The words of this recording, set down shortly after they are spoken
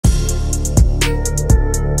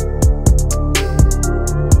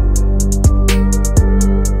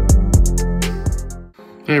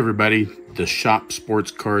Hey everybody, the Shop Sports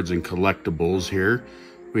Cards and Collectibles here.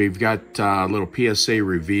 We've got a little PSA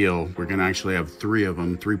reveal. We're going to actually have three of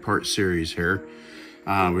them, three-part series here.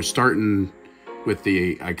 We're starting with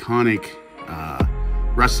the iconic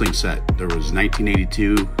wrestling set. There was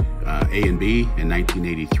 1982 A and B and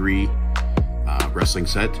 1983 wrestling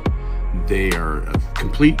set. They are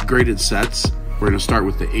complete graded sets. We're going to start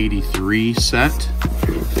with the 83 set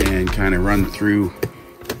and kind of run through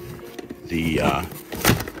the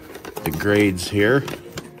grades here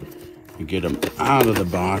and get them out of the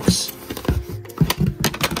box.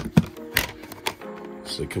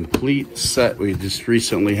 It's a complete set we just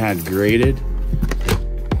recently had graded,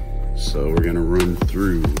 so we're gonna run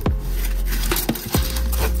through.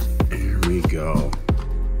 Here we go.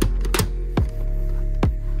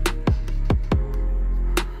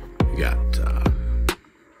 We got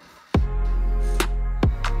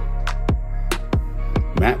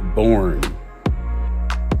Matt Bourne.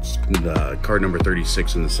 The card number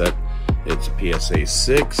 36 in the set. It's PSA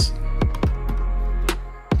 6.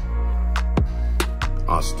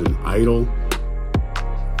 Austin Idol.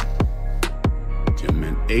 Gem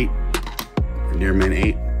Mint 8. Or Near Mint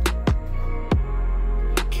 8.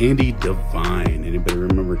 Candy Divine. Anybody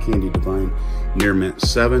remember Candy Divine? Near Mint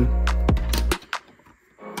 7.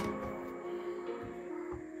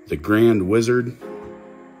 The Grand Wizard.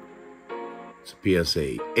 It's a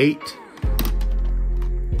PSA 8.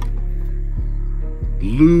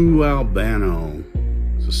 Lou Albano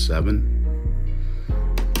is a 7.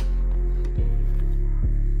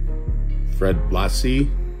 Fred Blassie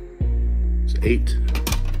is 8.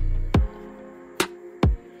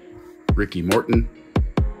 Ricky Morton,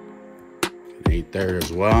 an 8 there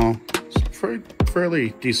as well. It's fairly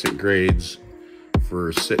decent grades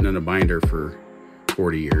for sitting in a binder for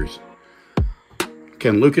 40 years.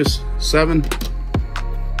 Ken Lucas, 7.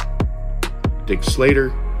 Dick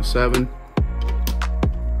Slater, a 7.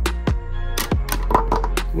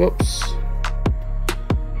 Whoops.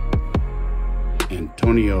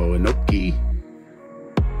 Antonio Inoki.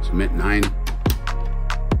 It's a Mint 9.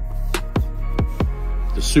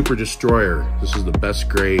 The Super Destroyer. This is the best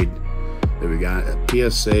grade that we got at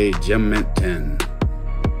PSA Gem Mint 10.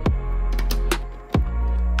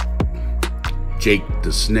 Jake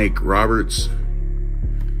the Snake Roberts.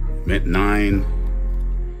 Mint 9.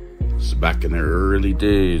 This is back in their early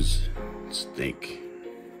days. Snake.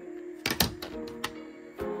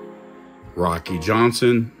 Rocky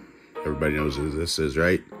Johnson. Everybody knows who this is,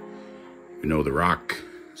 right? You know The Rock.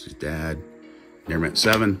 This is his dad. Near Mint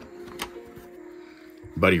 7.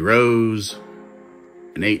 Buddy Rose.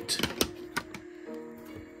 An 8.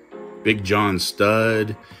 Big John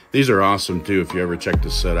Studd. These are awesome too if you ever check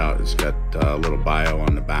this set out. It's got a little bio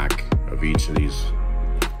on the back of each of these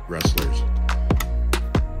wrestlers.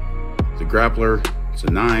 The Grappler. It's a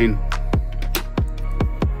 9.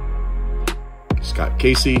 Scott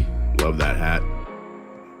Casey. Love that hat.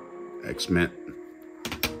 X-Mint.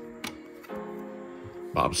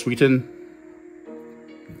 Bob Sweetin.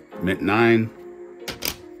 Mint 9.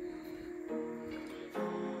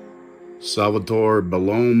 Salvatore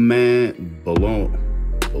Bellomo.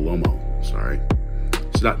 Sorry.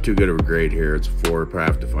 It's not too good of a grade here. It's a 4. Probably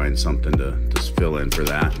have to find something to fill in for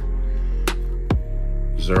that.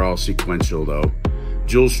 These are all sequential though.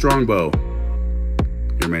 Jules Strongbow.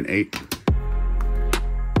 Near Mint 8.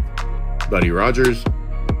 Buddy Rogers,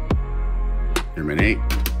 Near Mint 8.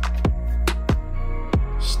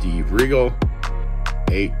 Steve Regal,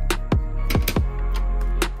 8.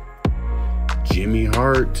 Jimmy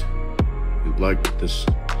Hart, you'd like this,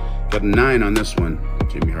 got a 9 on this one,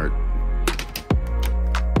 Jimmy Hart.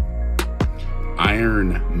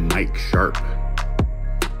 Iron Mike Sharp,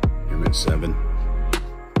 Near Mint 7.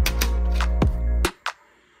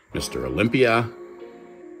 Mr. Olympia,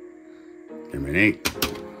 Near Mint 8.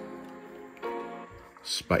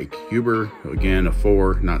 Spike Huber, again a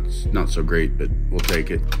 4, not so great, but we'll take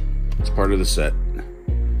it. It's part of the set.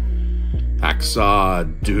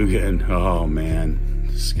 Hacksaw Dugan, oh man,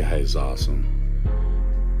 this guy is awesome.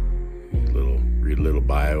 Read a little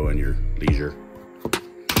bio in your leisure.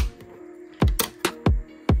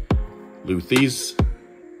 Lou Thies,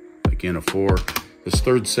 again a 4. This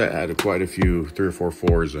third set had quite a few, 3 or 4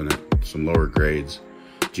 4s in it, some lower grades.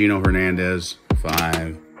 Gino Hernandez,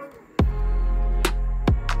 5.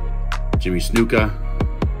 Jimmy Snuka,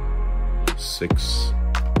 6.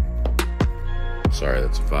 Sorry,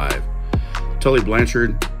 that's a 5. Tully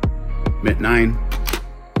Blanchard, Mint 9.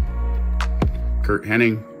 Kurt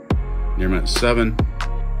Hennig, Near Mint 7.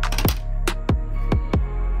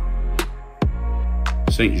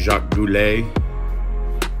 Saint Jacques Goulet,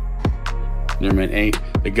 Near mint 8.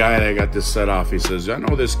 The guy that got this set off, he says, I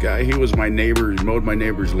know this guy. He was my neighbor. He mowed my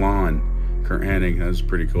neighbor's lawn. Kurt Hennig. That's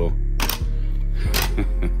pretty cool.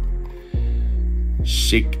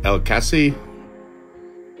 Sheikh El Kassi.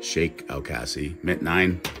 Sheikh El Kassi. Mint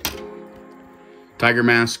 9. Tiger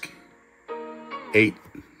Mask. 8.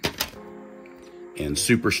 And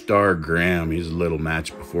Superstar Graham. He's a little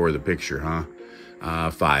match before the picture,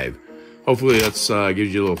 huh? 5. Hopefully that's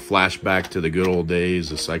gives you a little flashback to the good old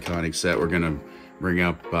days, this iconic set. We're going to bring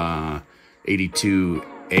up 82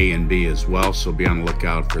 A and B as well, so be on the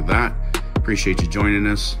lookout for that. Appreciate you joining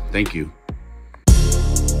us. Thank you.